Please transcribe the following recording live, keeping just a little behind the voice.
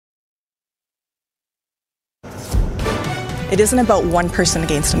It isn't about one person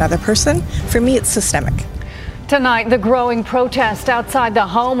against another person. For me, it's systemic. Tonight, the growing protest outside the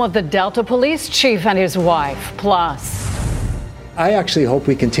home of the Delta police chief and his wife. Plus, I actually hope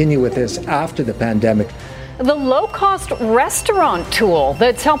we continue with this after the pandemic. the low-cost restaurant tool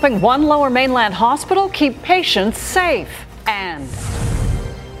that's helping one Lower Mainland hospital keep patients safe. And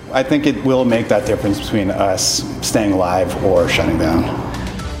I think it will make that difference between us staying alive or shutting down.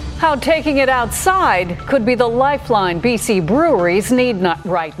 how taking it outside could be the lifeline BC breweries need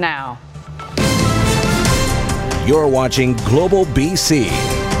right now. You're watching Global BC.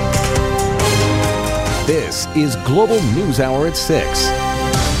 This is Global News Hour at 6.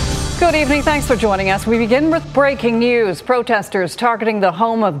 Good evening. Thanks for joining us. We begin with breaking news. Protesters targeting the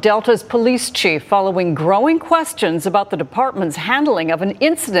home of Delta's police chief following growing questions about the department's handling of an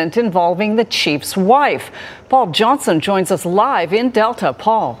incident involving the chief's wife. Paul Johnson joins us live in Delta.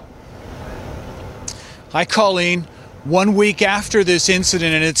 Paul. Hi, Colleen. 1 week after this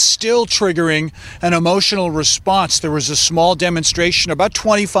incident, and it's still triggering an emotional response. There was a small demonstration, about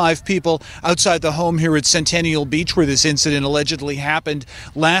 25 people outside the home here at Centennial Beach where this incident allegedly happened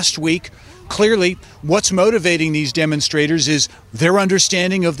last week. Clearly, what's motivating these demonstrators is their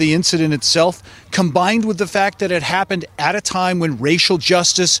understanding of the incident itself, combined with the fact that it happened at a time when racial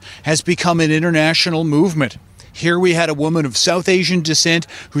justice has become an international movement. Here we had a woman of South Asian descent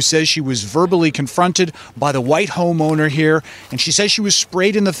who says she was verbally confronted by the white homeowner here, and she says she was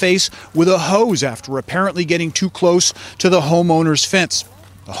sprayed in the face with a hose after apparently getting too close to the homeowner's fence.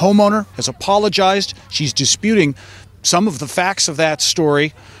 The homeowner has apologized. She's disputing some of the facts of that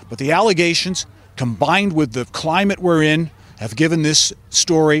story, but the allegations, combined with the climate we're in, have given this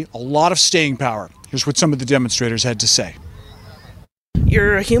story a lot of staying power. Here's what some of the demonstrators had to say.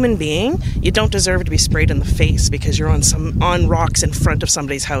 You're a human being. You don't deserve to be sprayed in the face because you're on rocks in front of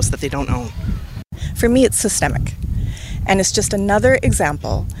somebody's house that they don't own. For me, it's systemic. And it's just another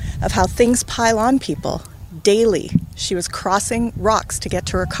example of how things pile on people daily. She was crossing rocks to get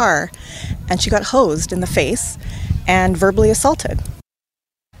to her car, and she got hosed in the face and verbally assaulted.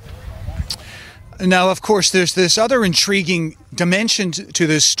 Now, of course, there's this other intriguing dimension to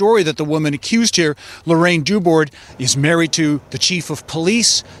this story that the woman accused here, Lorraine Dubord, is married to the chief of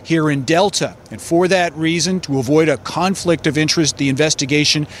police here in Delta. And for that reason, to avoid a conflict of interest, the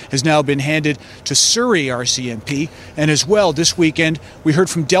investigation has now been handed to Surrey RCMP. And as well, this weekend, we heard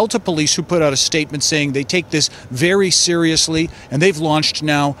from Delta Police, who put out a statement saying they take this very seriously, and they've launched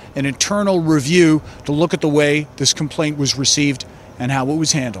now an internal review to look at the way this complaint was received and how it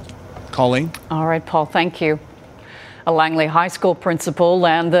was handled. Colleen? All right, Paul, thank you. A Langley High School principal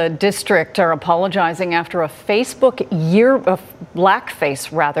and the district are apologizing after a blackface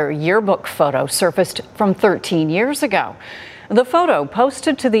yearbook photo surfaced from 13 years ago. The photo,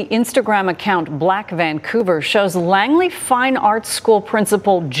 posted to the Instagram account Black Vancouver, shows Langley Fine Arts School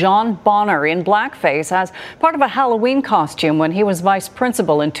principal John Bonner in blackface as part of a Halloween costume when he was vice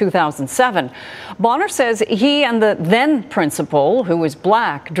principal in 2007. Bonner says he and the then principal, who was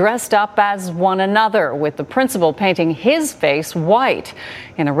black, dressed up as one another, with the principal painting his face white.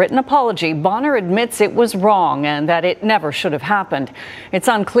 In a written apology, Bonner admits it was wrong and that it never should have happened. It's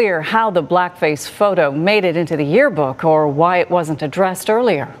unclear how the blackface photo made it into the yearbook or why it wasn't addressed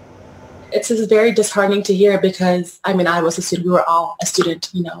earlier. It's just very disheartening to hear because, I was a student. We were all a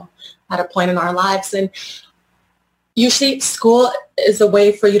student, at a point in our lives. And usually school is a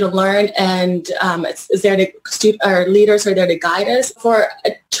way for you to learn, and is there to, our leaders are there to guide us. For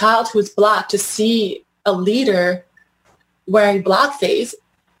a child who's black to see a leader wearing blackface,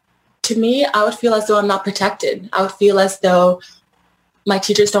 to me, I would feel as though I'm not protected. I would feel as though my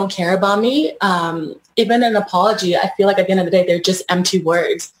teachers don't care about me. Even an apology, I feel like at the end of the day, they're just empty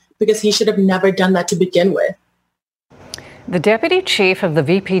words because he should have never done that to begin with. The deputy chief of the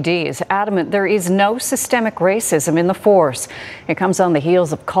VPD is adamant there is no systemic racism in the force. It comes on the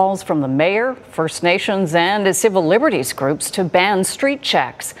heels of calls from the mayor, First Nations, and civil liberties groups to ban street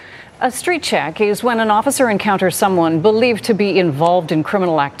checks. A street check is when an officer encounters someone believed to be involved in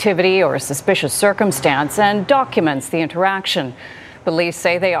criminal activity or a suspicious circumstance and documents the interaction. Police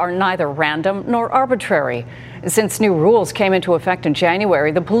say they are neither random nor arbitrary. Since new rules came into effect in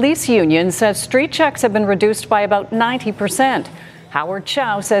January, the police union says street checks have been reduced by about 90%. Howard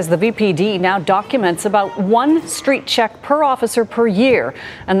Chow says the VPD now documents about one street check per officer per year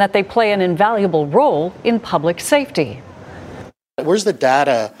and that they play an invaluable role in public safety. Where's the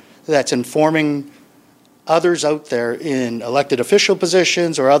data that's informing others out there in elected official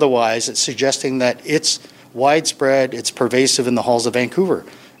positions or otherwise that's suggesting that it's widespread, it's pervasive in the halls of Vancouver?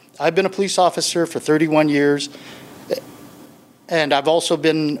 I've been a police officer for 31 years, And I've also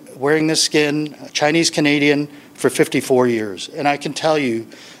been wearing this skin, Chinese Canadian, for 54 years. And I can tell you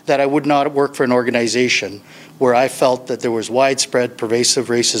that I would not work for an organization where I felt that there was widespread, pervasive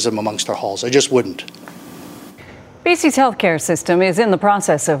racism amongst our halls. I just wouldn't. BC's healthcare system is in the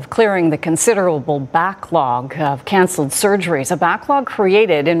process of clearing the considerable backlog of cancelled surgeries, a backlog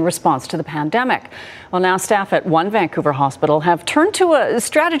created in response to the pandemic. Well, now staff at one Vancouver hospital have turned to a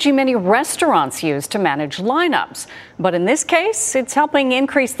strategy many restaurants use to manage lineups. But in this case, it's helping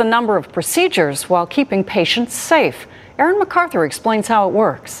increase the number of procedures while keeping patients safe. Erin MacArthur explains how it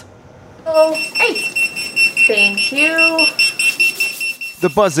works. Oh, hey. Thank you. The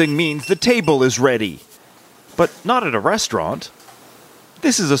buzzing means the table is ready. But not at a restaurant.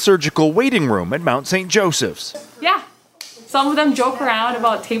 This is a surgical waiting room at Mount St. Joseph's. Yeah. Some of them joke around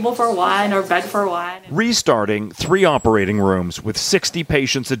about table for one or bed for one. Restarting 3 operating rooms with 60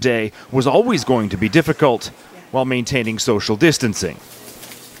 patients a day was always going to be difficult while maintaining social distancing.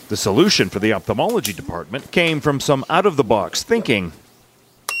 The solution for the ophthalmology department came from some out-of-the-box thinking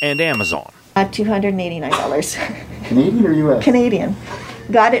and Amazon. $289. Canadian or U.S.? Canadian.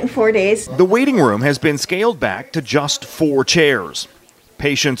 Got it in 4 days. The waiting room has been scaled back to just 4 chairs.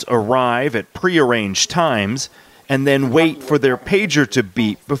 Patients arrive at prearranged times and then wait for their pager to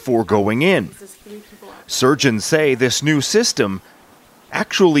beep before going in. Surgeons say this new system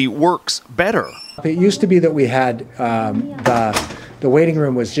actually works better. It used to be that we had the waiting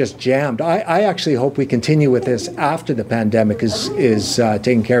room was just jammed. I actually hope we continue with this after the pandemic is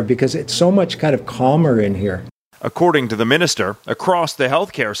taken care of, because it's so much kind of calmer in here. According to the minister, across the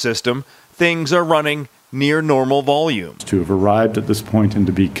healthcare system, things are running near normal volumes. To have arrived at this point and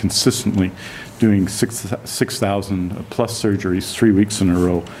to be consistently doing 6,000 plus surgeries 3 weeks in a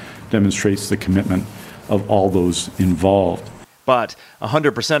row demonstrates the commitment of all those involved. But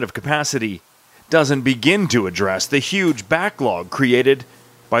 100% of capacity doesn't begin to address the huge backlog created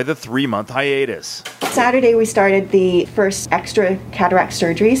by the 3-month hiatus. Saturday we started the first extra cataract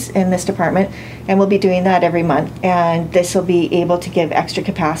surgeries in this department, and we'll be doing that every month. And this will be able to give extra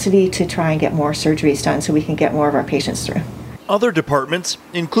capacity to try and get more surgeries done so we can get more of our patients through. Other departments,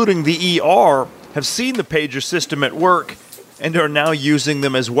 including the ER, have seen the pager system at work and are now using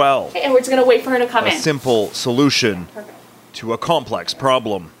them as well. And we're just going to wait for her to come in. A simple solution to a complex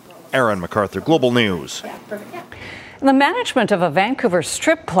problem. Erin MacArthur, Global News. Yeah, perfect. Yeah. The management of a Vancouver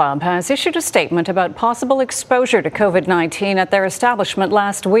strip club has issued a statement about possible exposure to COVID-19 at their establishment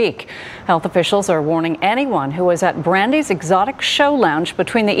last week. Health officials are warning anyone who was at Brandy's Exotic Show Lounge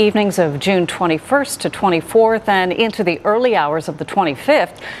between the evenings of June 21st to 24th and into the early hours of the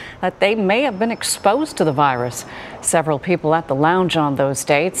 25th that they may have been exposed to the virus. Several people at the lounge on those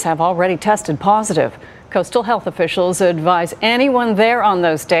dates have already tested positive. Coastal health officials advise anyone there on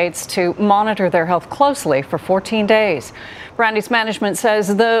those dates to monitor their health closely for 14 days. Brandy's management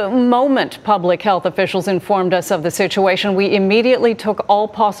says the moment public health officials informed us of the situation, we immediately took all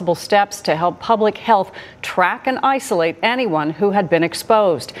possible steps to help public health track and isolate anyone who had been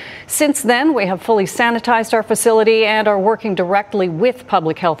exposed. Since then, we have fully sanitized our facility and are working directly with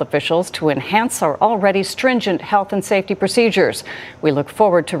public health officials to enhance our already stringent health and safety procedures. We look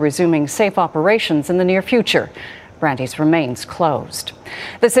forward to resuming safe operations in the near future. Brandy's remains closed.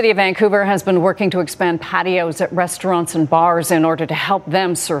 The City of Vancouver has been working to expand patios at restaurants and bars in order to help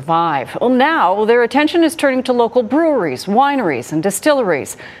them survive. Well, now their attention is turning to local breweries, wineries, and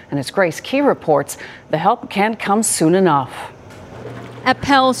distilleries. And as Grace Key reports, the help can't come soon enough. At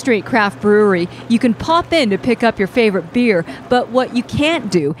Powell Street Craft Brewery, you can pop in to pick up your favorite beer, but what you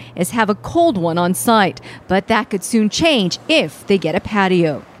can't do is have a cold one on site. But that could soon change if they get a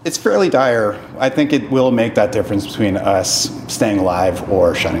patio. It's fairly dire. I think it will make that difference between us staying alive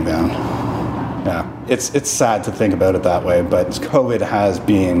or shutting down. Yeah, it's sad to think about it that way, but COVID has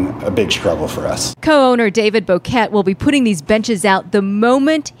been a big struggle for us. Co-owner David Boquette will be putting these benches out the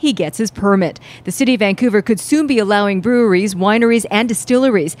moment he gets his permit. The City of Vancouver could soon be allowing breweries, wineries, and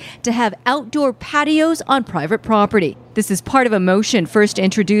distilleries to have outdoor patios on private property. This is part of a motion first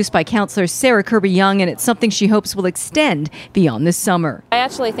introduced by Councillor Sarah Kirby-Young, and it's something she hopes will extend beyond this summer. I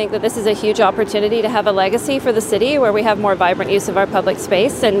actually think that this is a huge opportunity to have a legacy for the city where we have more vibrant use of our public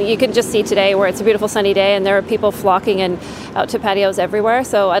space. And you can just see today where it's a beautiful sunny day and there are people flocking in out to patios everywhere.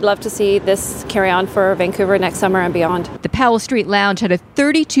 So I'd love to see this carry on for Vancouver next summer and beyond. The Powell Street Lounge had a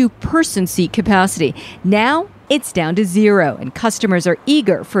 32-person seat capacity. Now it's down to 0, and customers are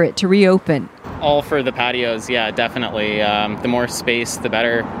eager for it to reopen. All for the patios, yeah, definitely. The more space, the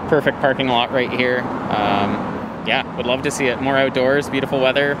better. Perfect parking lot right here. yeah, would love to see it. More outdoors, beautiful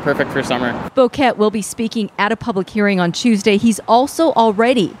weather, perfect for summer. Boquet will be speaking at a public hearing on Tuesday. He's also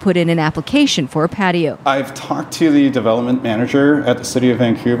already put in an application for a patio. I've talked to the development manager at the City of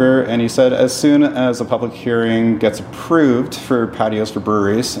Vancouver, and he said as soon as a public hearing gets approved for patios for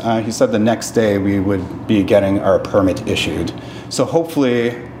breweries, he said the next day we would be getting our permit issued. So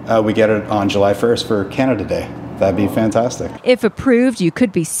hopefully we get it on July 1st for Canada Day. That'd be fantastic. If approved, you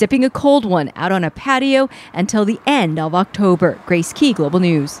could be sipping a cold one out on a patio until the end of October. Grace Key, Global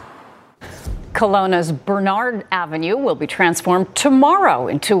News. Kelowna's Bernard Avenue will be transformed tomorrow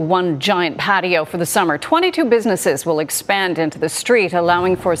into one giant patio for the summer. 22 businesses will expand into the street,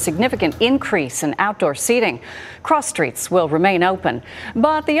 allowing for a significant increase in outdoor seating. Cross streets will remain open.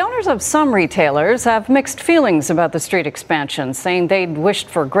 But the owners of some retailers have mixed feelings about the street expansion, saying they'd wished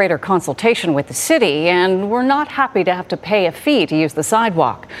for greater consultation with the city and were not happy to have to pay a fee to use the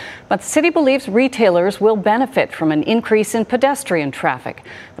sidewalk. But the city believes retailers will benefit from an increase in pedestrian traffic.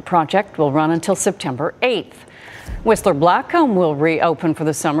 The project will run until September 8th. Whistler Blackcomb will reopen for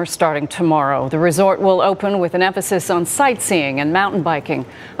the summer starting tomorrow. The resort will open with an emphasis on sightseeing and mountain biking.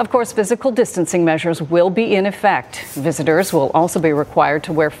 Of course, physical distancing measures will be in effect. Visitors will also be required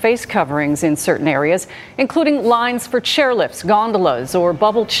to wear face coverings in certain areas, including lines for chairlifts, gondolas, or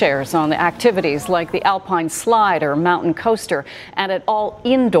bubble chairs on activities like the Alpine Slide or Mountain Coaster, and at all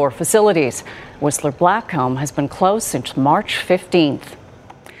indoor facilities. Whistler Blackcomb has been closed since March 15th.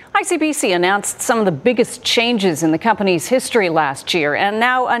 ICBC announced some of the biggest changes in the company's history last year, and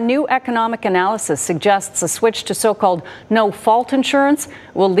now a new economic analysis suggests a switch to so-called no-fault insurance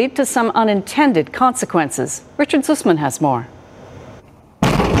will lead to some unintended consequences. Richard Zussman has more.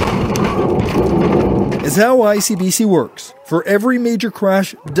 Is how ICBC works. For every major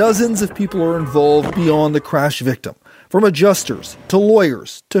crash, dozens of people are involved beyond the crash victim. From adjusters to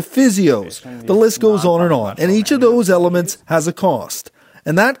lawyers to physios, the list goes on, and each of those elements has a cost.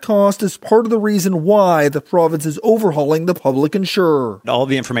 And that cost is part of the reason why the province is overhauling the public insurer. All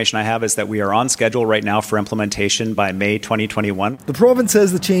the information I have is that we are on schedule right now for implementation by May 2021. The province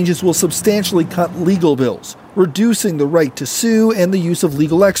says the changes will substantially cut legal bills, reducing the right to sue and the use of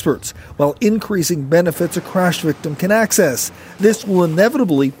legal experts, while increasing benefits a crash victim can access. This will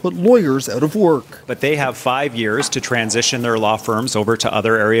inevitably put lawyers out of work. But they have 5 years to transition their law firms over to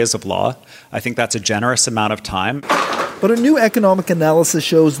other areas of law. I think that's a generous amount of time. But a new economic analysis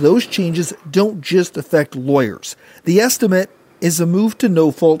shows those changes don't just affect lawyers. The estimate is a move to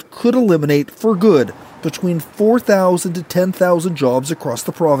no-fault could eliminate for good between 4,000 to 10,000 jobs across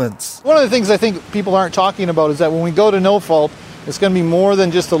the province. One of the things I think people aren't talking about is that when we go to no-fault, it's going to be more than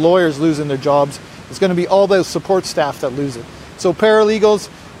just the lawyers losing their jobs. It's going to be all those support staff that lose it. So paralegals,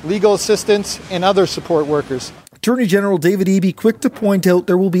 legal assistants, and other support workers. Attorney General David Eby quick to point out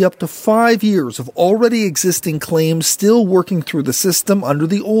there will be up to 5 years of already existing claims still working through the system under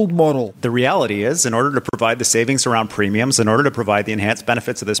the old model. The reality is, in order to provide the savings around premiums, in order to provide the enhanced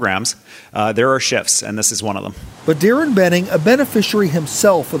benefits of this programs, there are shifts, and this is one of them. But Darren Benning, a beneficiary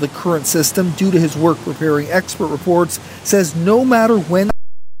himself of the current system due to his work preparing expert reports, says no matter when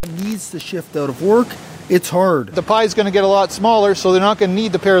needs to shift out of work, it's hard. The pie is going to get a lot smaller, so they're not going to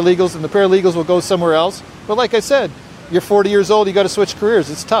need the paralegals, and the paralegals will go somewhere else. But like I said, you're 40 years old, you got to switch careers.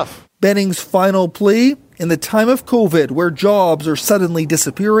 It's tough. Benning's final plea: in the time of COVID, where jobs are suddenly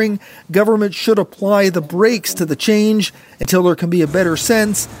disappearing, government should apply the brakes to the change until there can be a better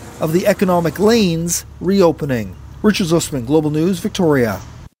sense of the economic lanes reopening. Richard Zussman, Global News, Victoria.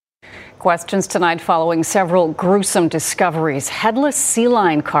 Questions tonight following several gruesome discoveries. Headless sea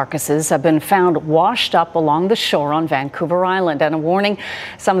lion carcasses have been found washed up along the shore on Vancouver Island. And a warning,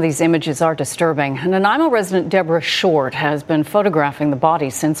 some of these images are disturbing. Nanaimo resident Deborah Short has been photographing the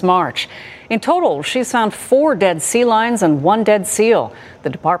bodies since March. In total, she's found 4 dead sea lions and 1 dead seal.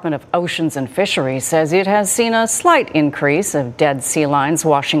 The Department of Oceans and Fisheries says it has seen a slight increase of dead sea lions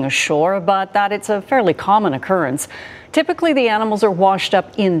washing ashore, but that it's a fairly common occurrence. Typically, the animals are washed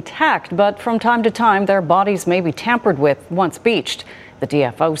up intact, but from time to time, their bodies may be tampered with once beached. The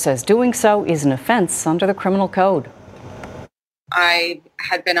DFO says doing so is an offense under the criminal code. I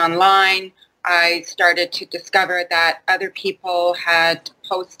had been online. I started to discover that other people had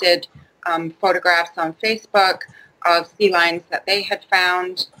posted photographs on Facebook of sea lions that they had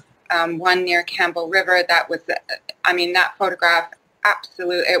found. One near Campbell River. That was, that photograph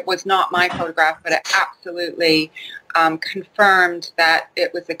it was not my photograph, but it absolutely confirmed that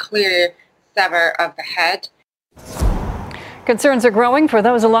it was a clear sever of the head. Concerns are growing for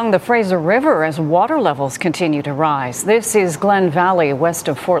those along the Fraser River as water levels continue to rise. This is Glen Valley, west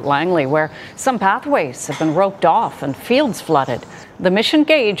of Fort Langley, where some pathways have been roped off and fields flooded. The Mission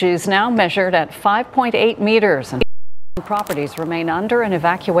gauge is now measured at 5.8 meters, and properties remain under an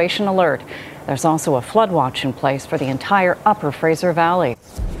evacuation alert. There's also a flood watch in place for the entire upper Fraser Valley.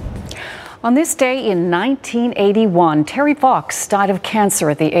 On this day in 1981, Terry Fox died of cancer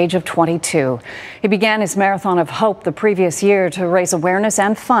at the age of 22. He began his Marathon of Hope the previous year to raise awareness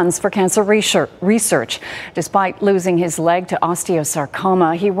and funds for cancer research. Despite losing his leg to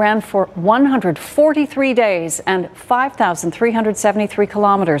osteosarcoma, he ran for 143 days and 5,373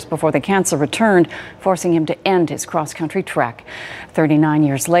 kilometers before the cancer returned, forcing him to end his cross-country trek. 39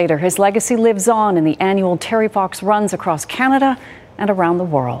 years later, his legacy lives on in the annual Terry Fox runs across Canada and around the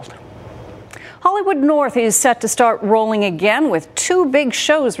world. Hollywood North is set to start rolling again with 2 big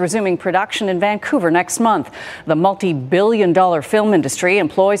shows resuming production in Vancouver next month. The multi-billion-dollar film industry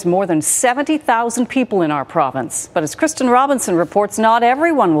employs more than 70,000 people in our province. But as Kristen Robinson reports, not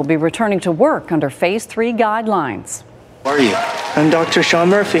everyone will be returning to work under Phase 3 guidelines. Who are you? I'm Dr. Sean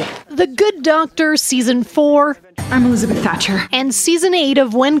Murphy. The Good Doctor Season 4. I'm Elizabeth Thatcher. And Season 8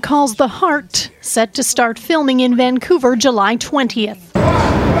 of When Calls the Heart, set to start filming in Vancouver July 20th.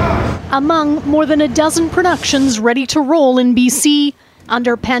 Among more than a dozen productions ready to roll in BC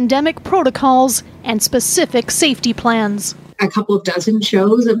under pandemic protocols and specific safety plans. A couple of dozen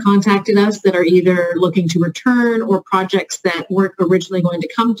shows have contacted us that are either looking to return or projects that weren't originally going to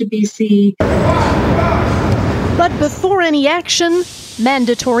come to BC. But before any action,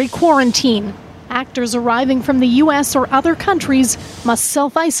 mandatory quarantine. Actors arriving from the U.S. or other countries must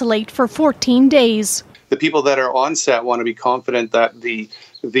self-isolate for 14 days. The people that are on set want to be confident that the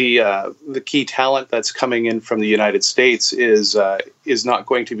key talent that's coming in from the United States is not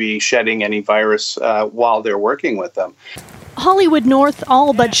going to be shedding any virus while they're working with them. Hollywood North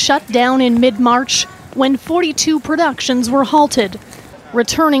all but shut down in mid-March when 42 productions were halted.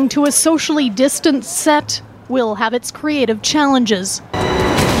 Returning to a socially distanced set will have its creative challenges,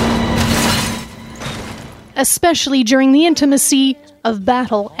 especially during the intimacy of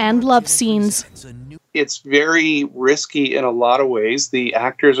battle and love scenes. It's very risky in a lot of ways. The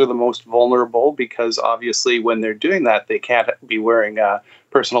actors are the most vulnerable because obviously when they're doing that, they can't be wearing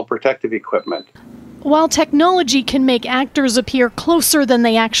personal protective equipment. While technology can make actors appear closer than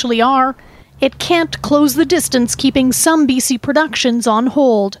they actually are, it can't close the distance, keeping some BC productions on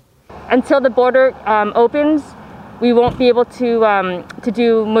hold. Until the border opens, we won't be able to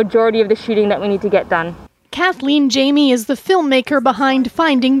do majority of the shooting that we need to get done. Kathleen Jamie is the filmmaker behind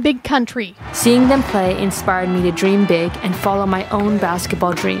Finding Big Country. Seeing them play inspired me to dream big and follow my own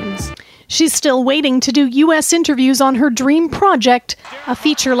basketball dreams. She's still waiting to do U.S. interviews on her dream project, a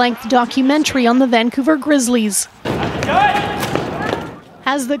feature-length documentary on the Vancouver Grizzlies.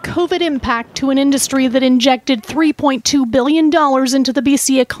 As the COVID impact to an industry that injected $3.2 billion into the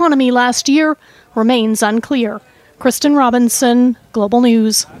BC economy last year remains unclear. Kristen Robinson, Global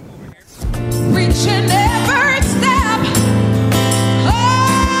News.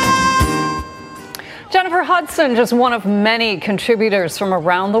 Jennifer Hudson, just one of many contributors from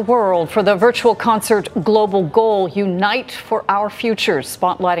around the world for the virtual concert Global Goal, Unite for Our Futures,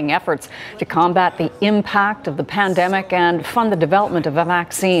 spotlighting efforts to combat the impact of the pandemic and fund the development of a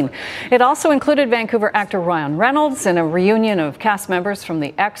vaccine. It also included Vancouver actor Ryan Reynolds and a reunion of cast members from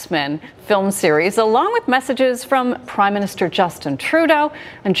the X-Men film series, along with messages from Prime Minister Justin Trudeau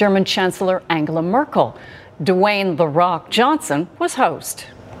and German Chancellor Angela Merkel. Dwayne "The Rock" Johnson was host.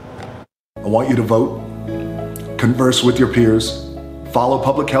 I want you to vote, converse with your peers, follow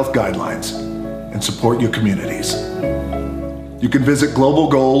public health guidelines, and support your communities. You can visit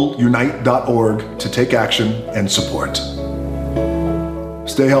globalgoalunite.org to take action and support.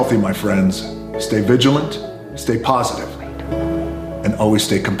 Stay healthy, my friends. Stay vigilant, stay positive, and always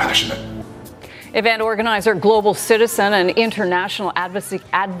stay compassionate. Event organizer Global Citizen, an international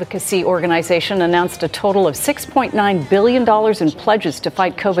advocacy organization, announced a total of $6.9 billion in pledges to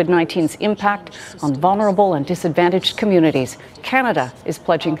fight COVID-19's impact on vulnerable and disadvantaged communities. Canada is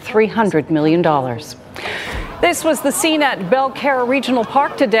pledging $300 million. This was the scene at Belcarra Regional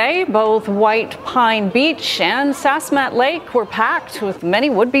Park today. Both White Pine Beach and Sassmat Lake were packed, with many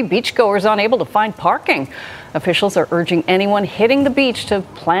would-be beachgoers unable to find parking. Officials are urging anyone hitting the beach to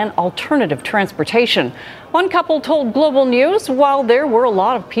plan alternative transportation. One couple told Global News while there were a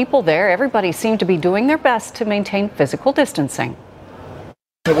lot of people there, everybody seemed to be doing their best to maintain physical distancing.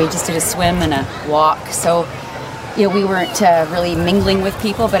 We just did a swim and a walk, so we weren't really mingling with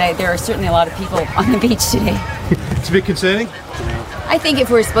people, but there are certainly a lot of people on the beach today. It's a bit concerning. I think if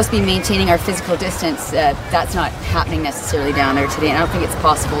we're supposed to be maintaining our physical distance, that's not happening necessarily down there today, and I don't think it's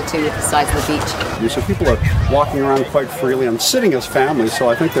possible to with the size of the beach. So people are walking around quite freely and sitting as families, so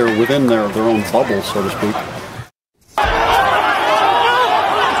I think they're within their own bubble, so to speak.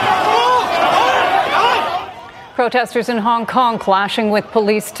 Protesters in Hong Kong clashing with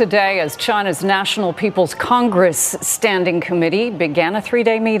police today as China's National People's Congress Standing Committee began a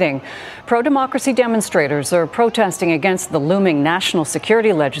 3-day meeting. Pro-democracy demonstrators are protesting against the looming national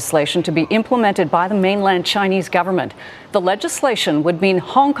security legislation to be implemented by the mainland Chinese government. The legislation would mean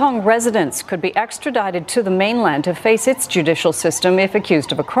Hong Kong residents could be extradited to the mainland to face its judicial system if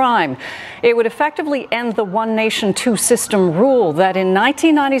accused of a crime. It would effectively end the one nation, two system rule that in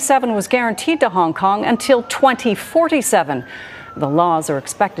 1997 was guaranteed to Hong Kong until 2047. The laws are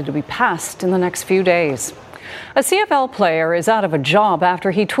expected to be passed in the next few days. A CFL player is out of a job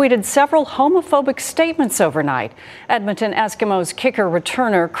after he tweeted several homophobic statements overnight. Edmonton Eskimos kicker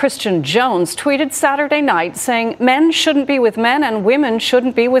returner Christian Jones tweeted Saturday night saying men shouldn't be with men and women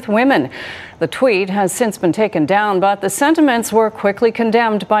shouldn't be with women. The tweet has since been taken down, but the sentiments were quickly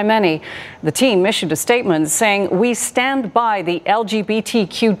condemned by many. The team issued a statement saying, "We stand by the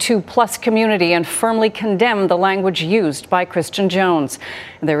LGBTQ2+ community and firmly condemn the language used by Christian Jones.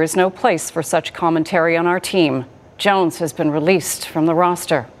 There is no place for such commentary on our team." Jones has been released from the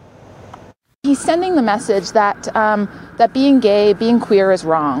roster. He's sending the message that that being gay, being queer is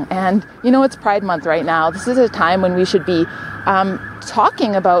wrong. And, it's Pride Month right now. This is a time when we should be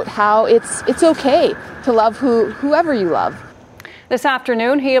talking about how it's okay to love whoever you love. This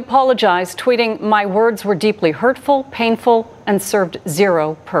afternoon, he apologized, tweeting, "My words were deeply hurtful, painful, and served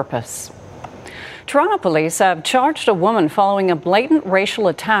zero purpose." Toronto police have charged a woman following a blatant racial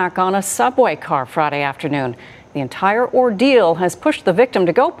attack on a subway car Friday afternoon. The entire ordeal has pushed the victim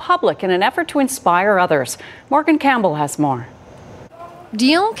to go public in an effort to inspire others. Morgan Campbell has more.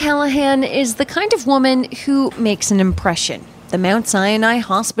 Dion Callahan is the kind of woman who makes an impression. The Mount Sinai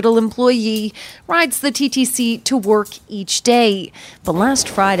Hospital employee rides the TTC to work each day. But last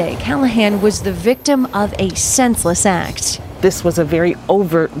Friday, Callahan was the victim of a senseless act. This was a very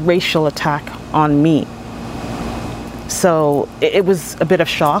overt racial attack on me. So it was a bit of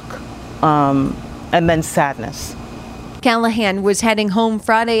shock. And then sadness. Callahan was heading home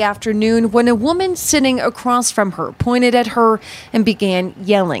Friday afternoon when a woman sitting across from her pointed at her and began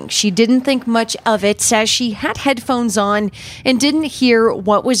yelling. She didn't think much of it as she had headphones on and didn't hear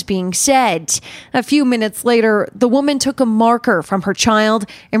what was being said. A few minutes later, the woman took a marker from her child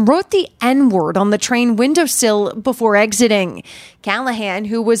and wrote the N-word on the train windowsill before exiting. Callahan,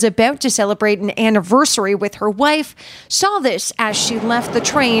 who was about to celebrate an anniversary with her wife, saw this as she left the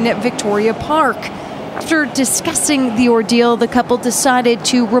train at Victoria Park. After discussing the ordeal, the couple decided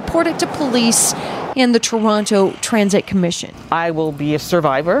to report it to police and the Toronto Transit Commission. I will be a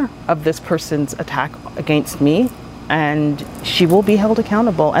survivor of this person's attack against me, and she will be held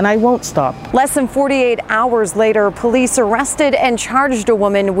accountable, and I won't stop. Less than 48 hours later, police arrested and charged a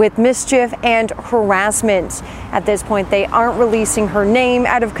woman with mischief and harassment. At this point, they aren't releasing her name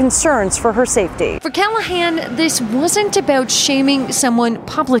out of concerns for her safety. For Callahan, this wasn't about shaming someone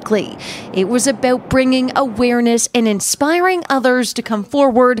publicly. It was about bringing awareness and inspiring others to come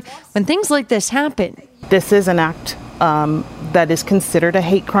forward when things like this happen. This is an act that is considered a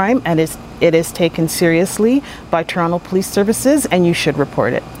hate crime, and it is taken seriously by Toronto Police Services, and you should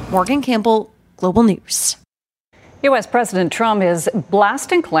report it. Morgan Campbell, Global News. U.S. President Trump is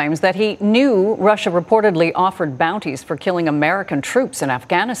blasting claims that he knew Russia reportedly offered bounties for killing American troops in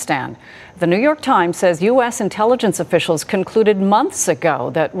Afghanistan. The New York Times says U.S. intelligence officials concluded months ago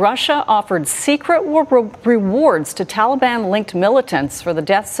that Russia offered secret rewards to Taliban-linked militants for the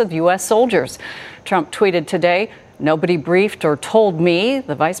deaths of U.S. soldiers. Trump tweeted today, "Nobody briefed or told me,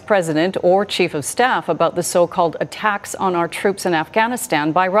 the vice president or chief of staff, about the so-called attacks on our troops in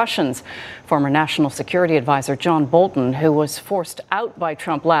Afghanistan by Russians." Former National Security Advisor John Bolton, who was forced out by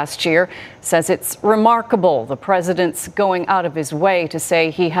Trump last year, says it's remarkable the president's going out of his way to say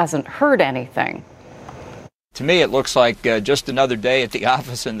he hasn't heard anything. To me, it looks like just another day at the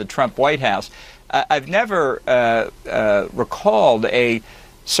office in the Trump White House. I've never recalled a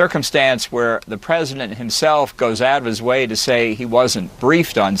circumstance where the president himself goes out of his way to say he wasn't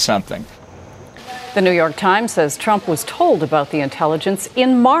briefed on something. The New York Times says Trump was told about the intelligence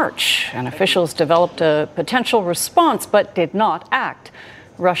in March, and officials developed a potential response but did not act.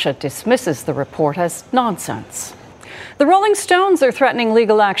 Russia dismisses the report as nonsense. The Rolling Stones are threatening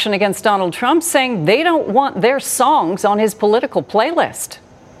legal action against Donald Trump, saying they don't want their songs on his political playlist.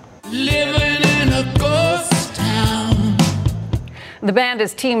 Living in a ghost town. The band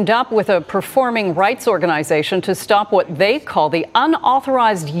has teamed up with a performing rights organization to stop what they call the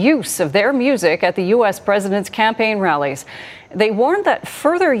unauthorized use of their music at the U.S. president's campaign rallies. They warned that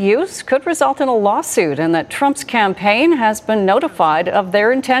further use could result in a lawsuit and that Trump's campaign has been notified of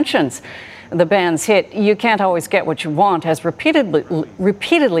their intentions. The band's hit "You Can't Always Get What You Want" has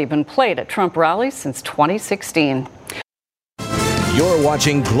repeatedly been played at Trump rallies since 2016. You're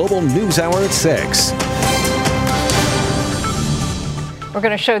watching Global News Hour at 6. We're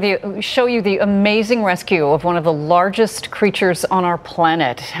going to show you the amazing rescue of one of the largest creatures on our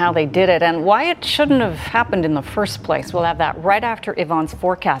planet, how they did it, and why it shouldn't have happened in the first place. We'll have that right after Yvonne's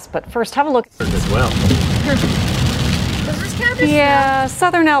forecast. But first, have a look as well. Yeah,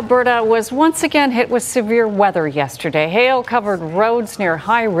 southern Alberta was once again hit with severe weather yesterday. Hail covered roads near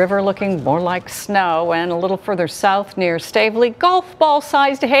High River, looking more like snow, and a little further south near Stavely, golf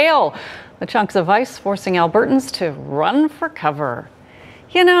ball-sized hail. The chunks of ice forcing Albertans to run for cover.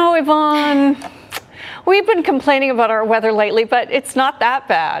 You know, Yvonne, we've been complaining about our weather lately, but it's not that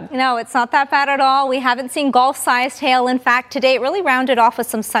bad. No, it's not that bad at all. We haven't seen golf-sized hail. In fact, today it really rounded off with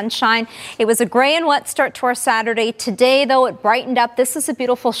some sunshine. It was a gray and wet start to our Saturday. Today, though, it brightened up. This is a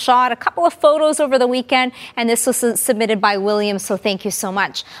beautiful shot. A couple of photos over the weekend, and this was submitted by William, so thank you so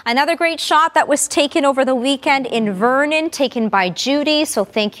much. Another great shot that was taken over the weekend in Vernon, taken by Judy, so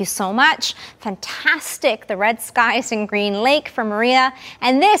thank you so much. Fantastic. The red skies in Green Lake for Maria.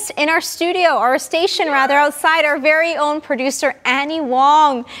 And this in our studio, our station rather, outside, our very own producer, Annie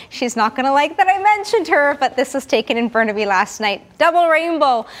Wong. She's not going to like that I mentioned her, but this was taken in Burnaby last night. Double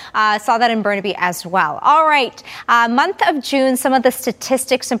rainbow. Saw that in Burnaby as well. All right. Month of June, some of the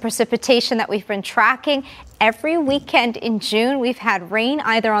statistics and precipitation that we've been tracking. Every weekend in June, we've had rain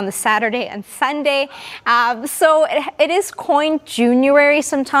either on the Saturday and Sunday. So it is coined January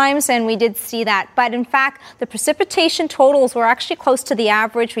sometimes, and we did see that. But in fact, the precipitation totals were actually close to the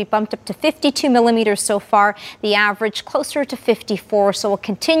average. We bumped up to 52 millimeters so far, the average closer to 54. So we'll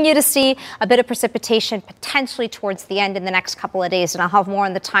continue to see a bit of precipitation potentially towards the end in the next couple of days, and I'll have more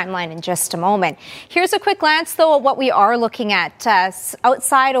on the timeline in just a moment. Here's a quick glance, though, at what we are looking at.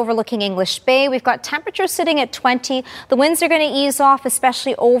 Outside overlooking English Bay, we've got temperatures sitting at 20. The winds are going to ease off,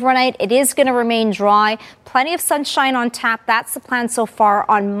 especially overnight. It is going to remain dry. Plenty of sunshine on tap. That's the plan so far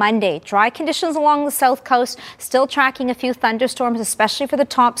on Monday. Dry conditions along the south coast. Still tracking a few thunderstorms, especially for the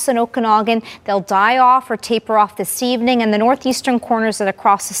tops in Okanagan. They'll die off or taper off this evening. And the northeastern corners and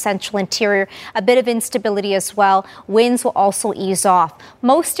across the central interior, a bit of instability as well. Winds will also ease off.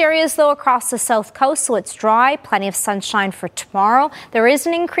 Most areas, though, across the south coast, so it's dry. Plenty of sunshine for tomorrow. There is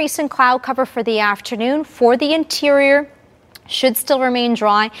an increase in cloud cover for the afternoon. For the interior, should still remain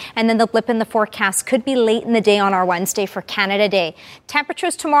dry, and then the blip in the forecast could be late in the day on our Wednesday for Canada Day.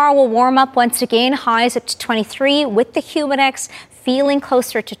 Temperatures tomorrow will warm up once again, highs up to 23 with the Humidex feeling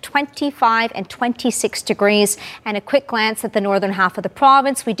closer to 25 and 26 degrees. And a quick glance at the northern half of the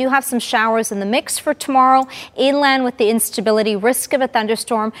province. We do have some showers in the mix for tomorrow. Inland with the instability, risk of a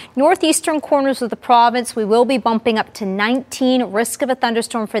thunderstorm. Northeastern corners of the province, we will be bumping up to 19, risk of a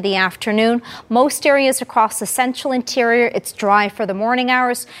thunderstorm for the afternoon. Most areas across the central interior, it's dry for the morning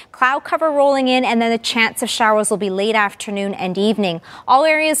hours. Cloud cover rolling in, and then the chance of showers will be late afternoon and evening. All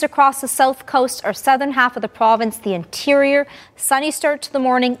areas across the south coast or southern half of the province, the interior, sunny start to the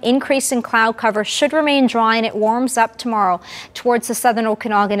morning, increase in cloud cover, should remain dry, and it warms up tomorrow towards the southern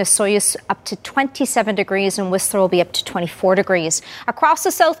Okanagan, Osoyoos up to 27 degrees, and Whistler will be up to 24 degrees. Across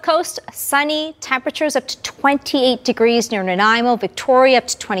the south coast, sunny, temperatures up to 28 degrees near Nanaimo, Victoria up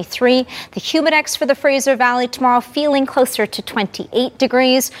to 23. The Humidex for the Fraser Valley tomorrow feeling closer to 28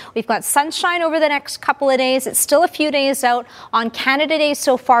 degrees. We've got sunshine over the next couple of days. It's still a few days out. On Canada Day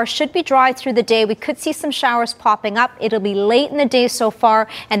so far, should be dry through the day. We could see some showers popping up. It'll be late in the day so far,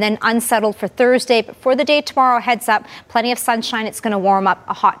 and then unsettled for Thursday. But for the day tomorrow, heads up, plenty of sunshine. It's going to warm up.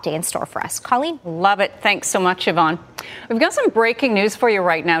 A hot day in store for us. Colleen? Love it. Thanks so much, Yvonne. We've got some breaking news for you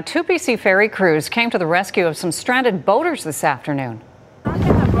right now. Two BC ferry crews came to the rescue of some stranded boaters this afternoon.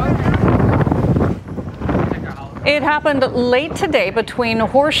 It happened late today between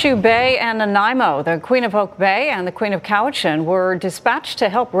Horseshoe Bay and Nanaimo. The Queen of Oak Bay and the Queen of Cowichan were dispatched to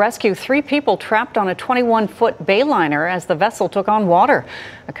help rescue 3 people trapped on a 21-foot bayliner as the vessel took on water.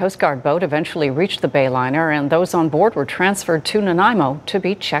 A Coast Guard boat eventually reached the bayliner, and those on board were transferred to Nanaimo to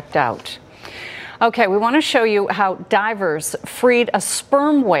be checked out. Okay, we want to show you how divers freed a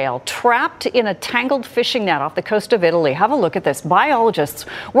sperm whale trapped in a tangled fishing net off the coast of Italy. Have a look at this. Biologists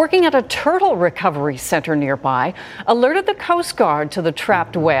working at a turtle recovery center nearby alerted the Coast Guard to the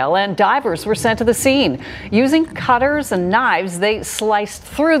trapped whale, and divers were sent to the scene. Using cutters and knives, they sliced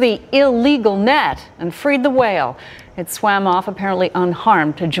through the illegal net and freed the whale. It swam off apparently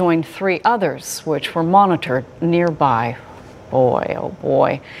unharmed to join 3 others, which were monitored nearby. Boy, oh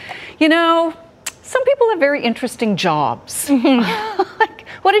boy. You know, some people have very interesting jobs. Like,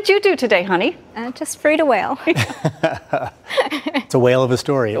 What did you do today, honey? Just freed a whale. It's a whale of a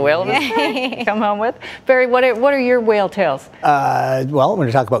story. A whale of a story to come home with. Barry, what are your whale tales? Well, when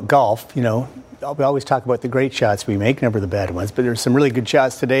we talk about golf, we always talk about the great shots we make, never the bad ones. But there's some really good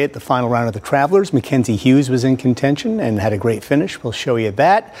shots today at the final round of the Travelers. Mackenzie Hughes was in contention and had a great finish. We'll show you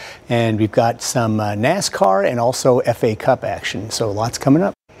that. And we've got some NASCAR and also FA Cup action. So lots coming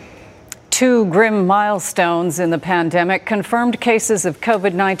up. 2 grim milestones in the pandemic. Confirmed cases of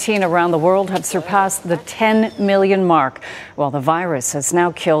COVID-19 around the world have surpassed the 10 million mark, while the virus has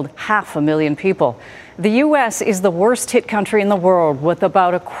now killed 500,000 people. The U.S. is the worst hit country in the world, with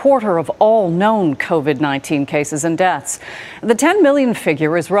about a quarter of all known COVID-19 cases and deaths. The 10 million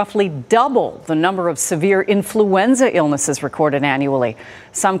figure is roughly double the number of severe influenza illnesses recorded annually.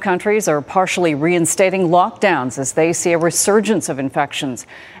 Some countries are partially reinstating lockdowns as they see a resurgence of infections.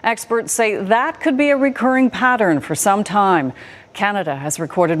 Experts say that could be a recurring pattern for some time. Canada has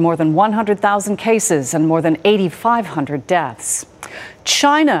recorded more than 100,000 cases and more than 8,500 deaths.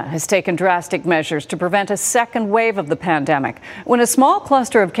 China has taken drastic measures to prevent a second wave of the pandemic. When a small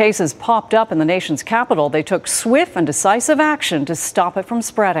cluster of cases popped up in the nation's capital, they took swift and decisive action to stop it from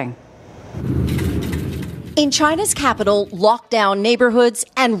spreading. In China's capital, locked down neighborhoods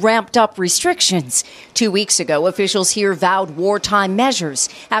and ramped up restrictions. 2 weeks ago, officials here vowed wartime measures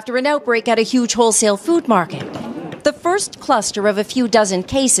after an outbreak at a huge wholesale food market. The first cluster of a few dozen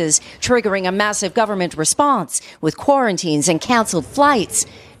cases triggering a massive government response with quarantines and canceled flights.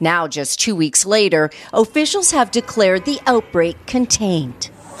 Now, just 2 weeks later, officials have declared the outbreak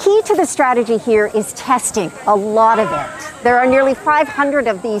contained. Key to the strategy here is testing, a lot of it. There are nearly 500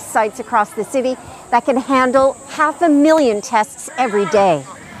 of these sites across the city that can handle 500,000 tests every day.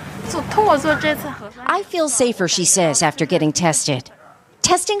 I feel safer, she says, after getting tested.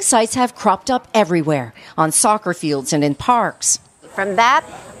 Testing sites have cropped up everywhere, on soccer fields and in parks. From that,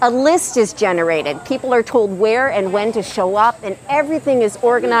 a list is generated. People are told where and when to show up, and everything is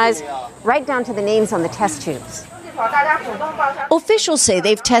organized right down to the names on the test tubes. Officials say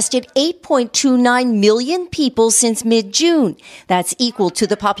they've tested 8.29 million people since mid-June. That's equal to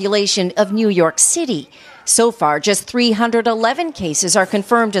the population of New York City. So far, just 311 cases are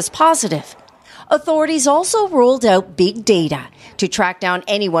confirmed as positive. Authorities also rolled out big data to track down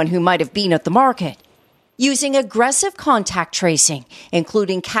anyone who might have been at the market. Using aggressive contact tracing,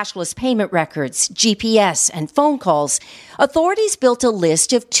 including cashless payment records, GPS, and phone calls, authorities built a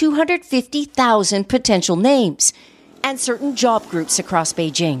list of 250,000 potential names and certain job groups across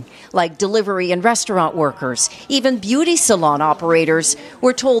Beijing, like delivery and restaurant workers. Even beauty salon operators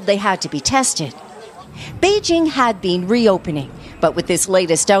were told they had to be tested. Beijing had been reopening, but with this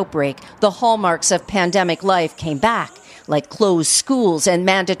latest outbreak, the hallmarks of pandemic life came back, like closed schools and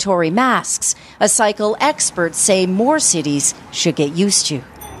mandatory masks, a cycle experts say more cities should get used to.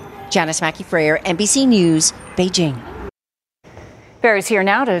 Janice Mackey-Freyer, NBC News, Beijing. Barry's here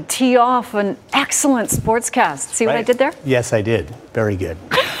now to tee off an excellent sportscast. See what I did there? Yes, I did. Very good.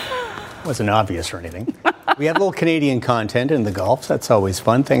 Wasn't obvious or anything. We have a little Canadian content in the golf. That's always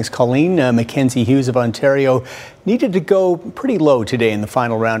fun. Thanks, Colleen. Mackenzie Hughes of Ontario needed to go pretty low today in the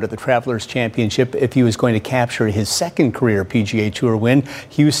final round of the Travelers Championship if he was going to capture his second career PGA Tour win.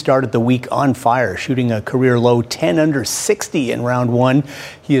 Hughes started the week on fire, shooting a career low 10 under 60 in round one.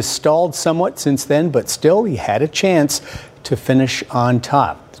 He has stalled somewhat since then, but still he had a chance to finish on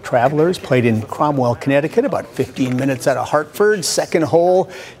top. The Travelers played in Cromwell, Connecticut, about 15 minutes out of Hartford. Second hole,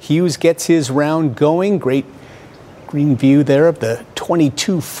 Hughes gets his round going. Great green view there of the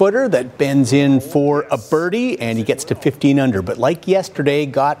 22-footer that bends in for a birdie, and he gets to 15 under. But like yesterday,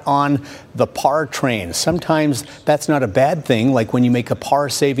 got on the par train. Sometimes that's not a bad thing, like when you make a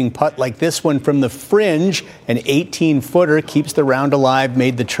par-saving putt like this one from the fringe. An 18-footer keeps the round alive,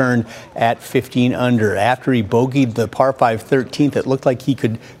 made the turn at 15 under. After he bogeyed the par 5 13th, it looked like he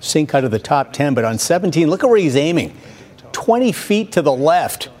could sink out of the top 10. But on 17, look at where he's aiming. 20 feet to the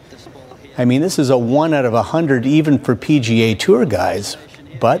left. I mean, this is a 1 out of 100 even for PGA Tour guys,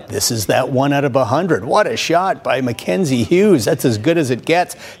 but this is that 1 out of 100. What a shot by Mackenzie Hughes. That's as good as it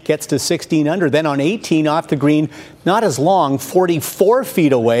gets. Gets to 16 under. Then on 18 off the green, not as long, 44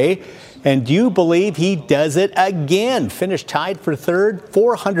 feet away. And do you believe he does it again? Finished tied for third,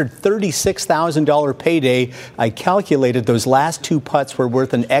 $436,000 payday. I calculated those last two putts were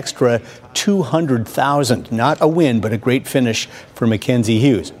worth an extra $200,000. Not a win, but a great finish for Mackenzie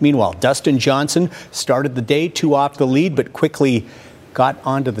Hughes. Meanwhile, Dustin Johnson started the day 2 off the lead, but quickly got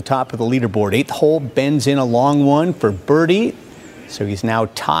onto the top of the leaderboard. 8th hole, bends in a long one for birdie. So he's now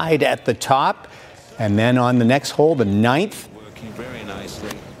tied at the top. And then on the next hole, the 9th. Working very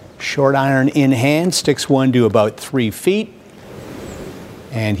nicely. Short iron in hand, sticks one to about 3 feet.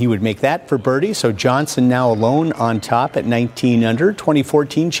 And he would make that for birdie. So Johnson now alone on top at 19 under.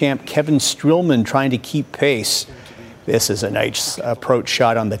 2014 champ Kevin Streelman trying to keep pace. This is a nice approach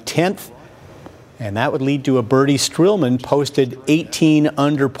shot on the 10th. And that would lead to a birdie. Streelman posted 18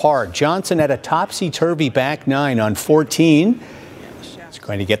 under par. Johnson had a topsy-turvy back nine on 14. He's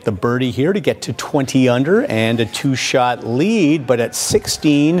going to get the birdie here to get to 20 under and a 2-shot lead. But at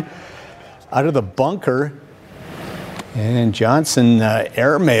 16, out of the bunker, and Johnson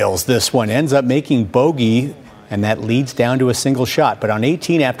airmails this one, ends up making bogey, and that leads down to a single shot. But on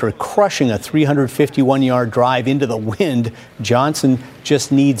 18, after crushing a 351-yard drive into the wind, Johnson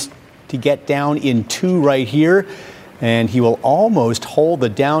just needs to get down in 2 right here, and he will almost hold the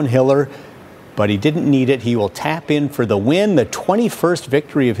downhiller, but he didn't need it. He will tap in for the win, the 21st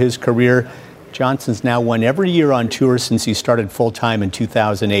victory of his career. Johnson's now won every year on tour since he started full-time in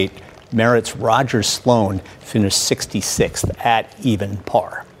 2008. Merritt's Roger Sloan finished 66th at even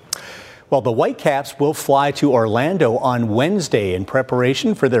par. Well, the Whitecaps will fly to Orlando on Wednesday in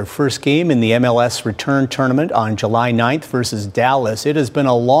preparation for their first game in the MLS return tournament on July 9th versus Dallas. It has been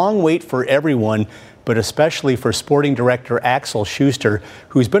a long wait for everyone, but especially for sporting director Axel Schuster,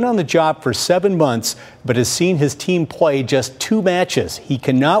 who's been on the job for 7 months, but has seen his team play just 2 matches. He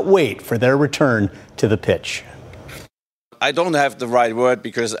cannot wait for their return to the pitch. I don't have the right word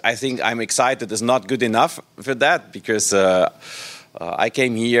because I think I'm excited is not good enough for that because I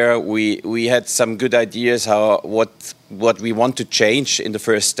came here, we had some good ideas what we want to change in the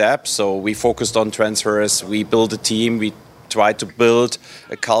first step. So we focused on transfers, we built a team, we tried to build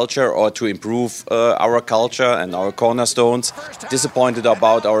a culture or to improve our culture and our cornerstones. Disappointed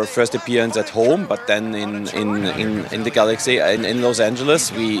about our first appearance at home, but then in the Galaxy, in Los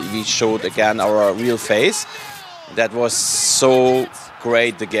Angeles, we showed again our real face. That was so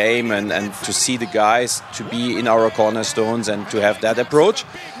great, the game, and to see the guys to be in our cornerstones and to have that approach.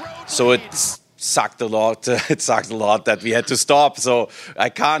 So it sucked a lot. It sucked a lot that we had to stop. So I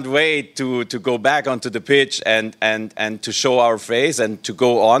can't wait to go back onto the pitch and to show our face and to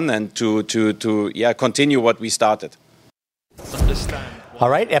go on and to continue what we started. All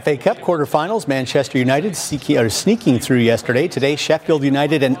right, FA Cup quarterfinals, Manchester United sneaking through yesterday. Today, Sheffield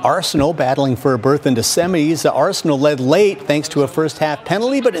United and Arsenal battling for a berth into semis. Arsenal led late thanks to a first-half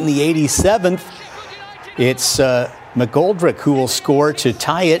penalty, but in the 87th, it's McGoldrick who will score to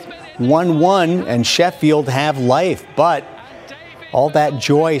tie it 1-1, and Sheffield have life. But all that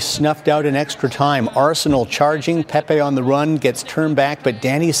joy snuffed out in extra time. Arsenal charging, Pepe on the run, gets turned back, but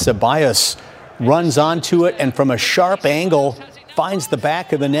Dani Ceballos runs onto it, and from a sharp angle, finds the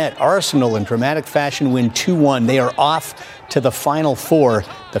back of the net. Arsenal in dramatic fashion win 2-1. They are off to the Final Four,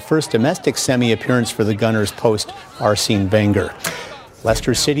 the first domestic semi-appearance for the Gunners post Arsene Wenger.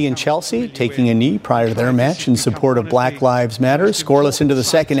 Leicester City and Chelsea taking a knee prior to their match in support of Black Lives Matter. Scoreless into the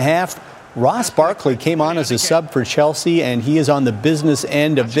second half. Ross Barkley came on as a sub for Chelsea, and he is on the business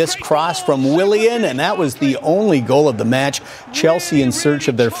end of this cross from Willian, and that was the only goal of the match. Chelsea, in search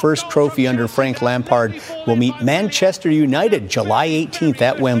of their first trophy under Frank Lampard, will meet Manchester United July 18th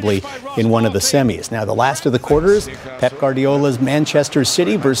at Wembley in one of the semis. Now, the last of the quarters, Pep Guardiola's Manchester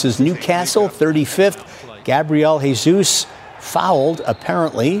City versus Newcastle, 35th. Gabriel Jesus fouled,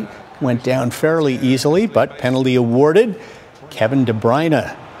 apparently, went down fairly easily, but penalty awarded. Kevin De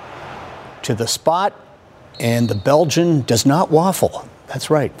Bruyne to the spot, and the Belgian does not waffle.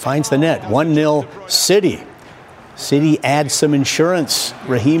 That's right, finds the net. 1-0 City. City adds some insurance.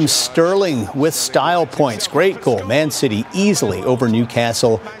 Raheem Sterling with style points. Great goal. Man City easily over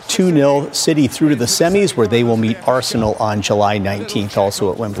Newcastle. 2-0 City through to the semis, where they will meet Arsenal on July 19th,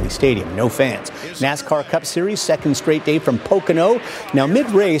 also at Wembley Stadium. No fans. NASCAR Cup Series, second straight day from Pocono. Now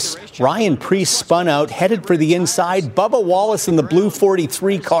mid-race, Ryan Preece spun out, headed for the inside. Bubba Wallace in the blue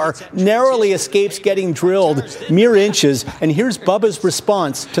 43 car narrowly escapes getting drilled mere inches. And here's Bubba's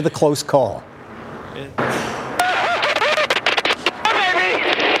response to the close call.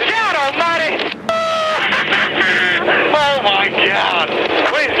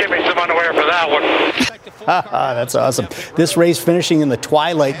 That's awesome. This race finishing in the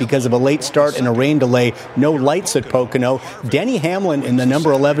twilight because of a late start and a rain delay. No lights at Pocono. Denny Hamlin in the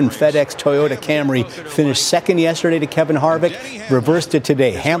number 11 FedEx Toyota Camry finished second yesterday to Kevin Harvick. Reversed it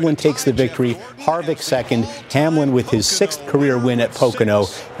today. Hamlin takes the victory. Harvick second. Hamlin with his 6th career win at Pocono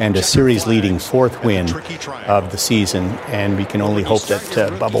and a series-leading 4th win of the season. And we can only hope that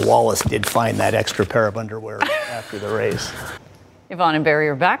Bubba Wallace did find that extra pair of underwear after the race. Yvonne and Barry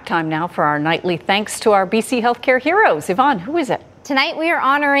are back. Time now for our nightly thanks to our BC Healthcare heroes. Yvonne, who is it? Tonight we are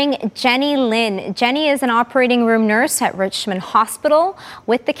honoring Jenny Lin. Jenny is an operating room nurse at Richmond Hospital.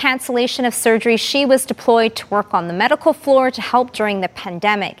 With the cancellation of surgery, she was deployed to work on the medical floor to help during the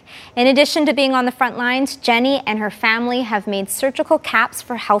pandemic. In addition to being on the front lines, Jenny and her family have made surgical caps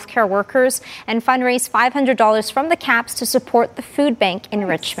for healthcare workers and fundraised $500 from the caps to support the food bank in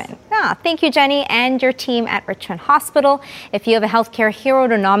Richmond. Thank you, Jenny, and your team at Richmond Hospital. If you have a healthcare hero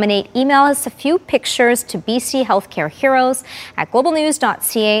to nominate, email us a few pictures to BC Healthcare Heroes at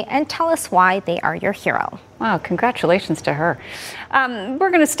globalnews.ca and tell us why they are your hero. Wow, congratulations to her. We're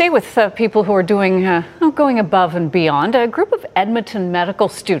going to stay with people who are going above and beyond. A group of Edmonton medical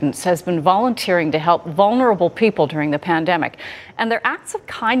students has been volunteering to help vulnerable people during the pandemic. And their acts of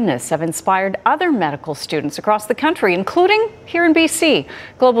kindness have inspired other medical students across the country, including here in BC.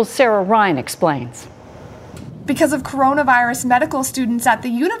 Global's Sarah Ryan explains. Because of coronavirus, medical students at the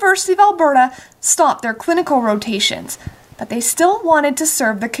University of Alberta stopped their clinical rotations, but they still wanted to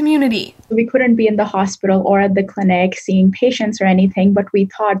serve the community. We couldn't be in the hospital or at the clinic seeing patients or anything, but we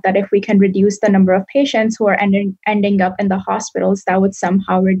thought that if we can reduce the number of patients who are ending up in the hospitals, that would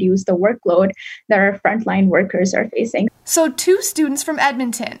somehow reduce the workload that our frontline workers are facing. So 2 students from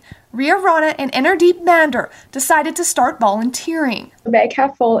Edmonton, Ria Rana and Enerdeep Mander, decided to start volunteering. Bag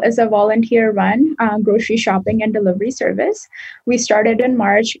Half Full is a volunteer-run grocery shopping and delivery service. We started in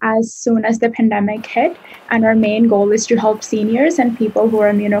March as soon as the pandemic hit, and our main goal is to help seniors and people who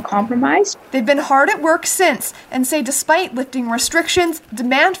are immunocompromised. They've been hard at work since and say despite lifting restrictions,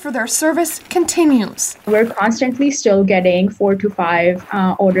 demand for their service continues. We're constantly still getting 4 to 5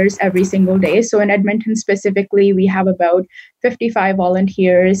 orders every single day. So in Edmonton specifically, we have about 55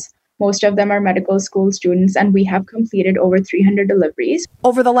 volunteers. Most of them are medical school students, and we have completed over 300 deliveries.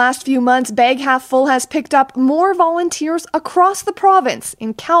 Over the last few months, Bag Half Full has picked up more volunteers across the province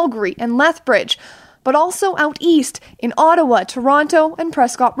in Calgary and Lethbridge, but also out east in Ottawa, Toronto, and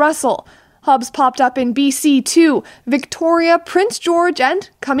Prescott Russell. Hubs popped up in BC too, Victoria, Prince George, and,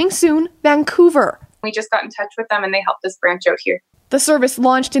 coming soon, Vancouver. We just got in touch with them and they helped us branch out here. The service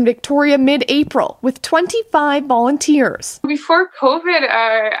launched in Victoria mid-April with 25 volunteers. Before COVID,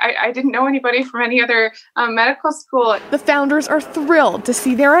 I didn't know anybody from any other medical school. The founders are thrilled to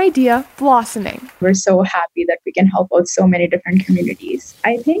see their idea blossoming. We're so happy that we can help out so many different communities.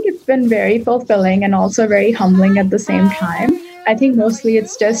 I think it's been very fulfilling and also very humbling at the same time. I think mostly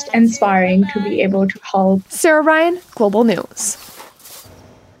it's just inspiring to be able to help. Sarah Ryan, Global News.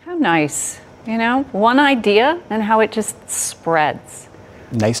 How nice. You know, one idea and how it just spreads.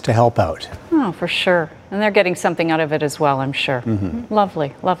 Nice to help out. Oh, for sure. And they're getting something out of it as well, I'm sure. Mm-hmm.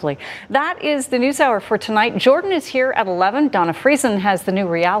 Lovely, lovely. That is the News Hour for tonight. Jordan is here at 11. Donna Friesen has the new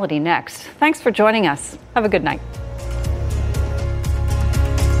reality next. Thanks for joining us. Have a good night.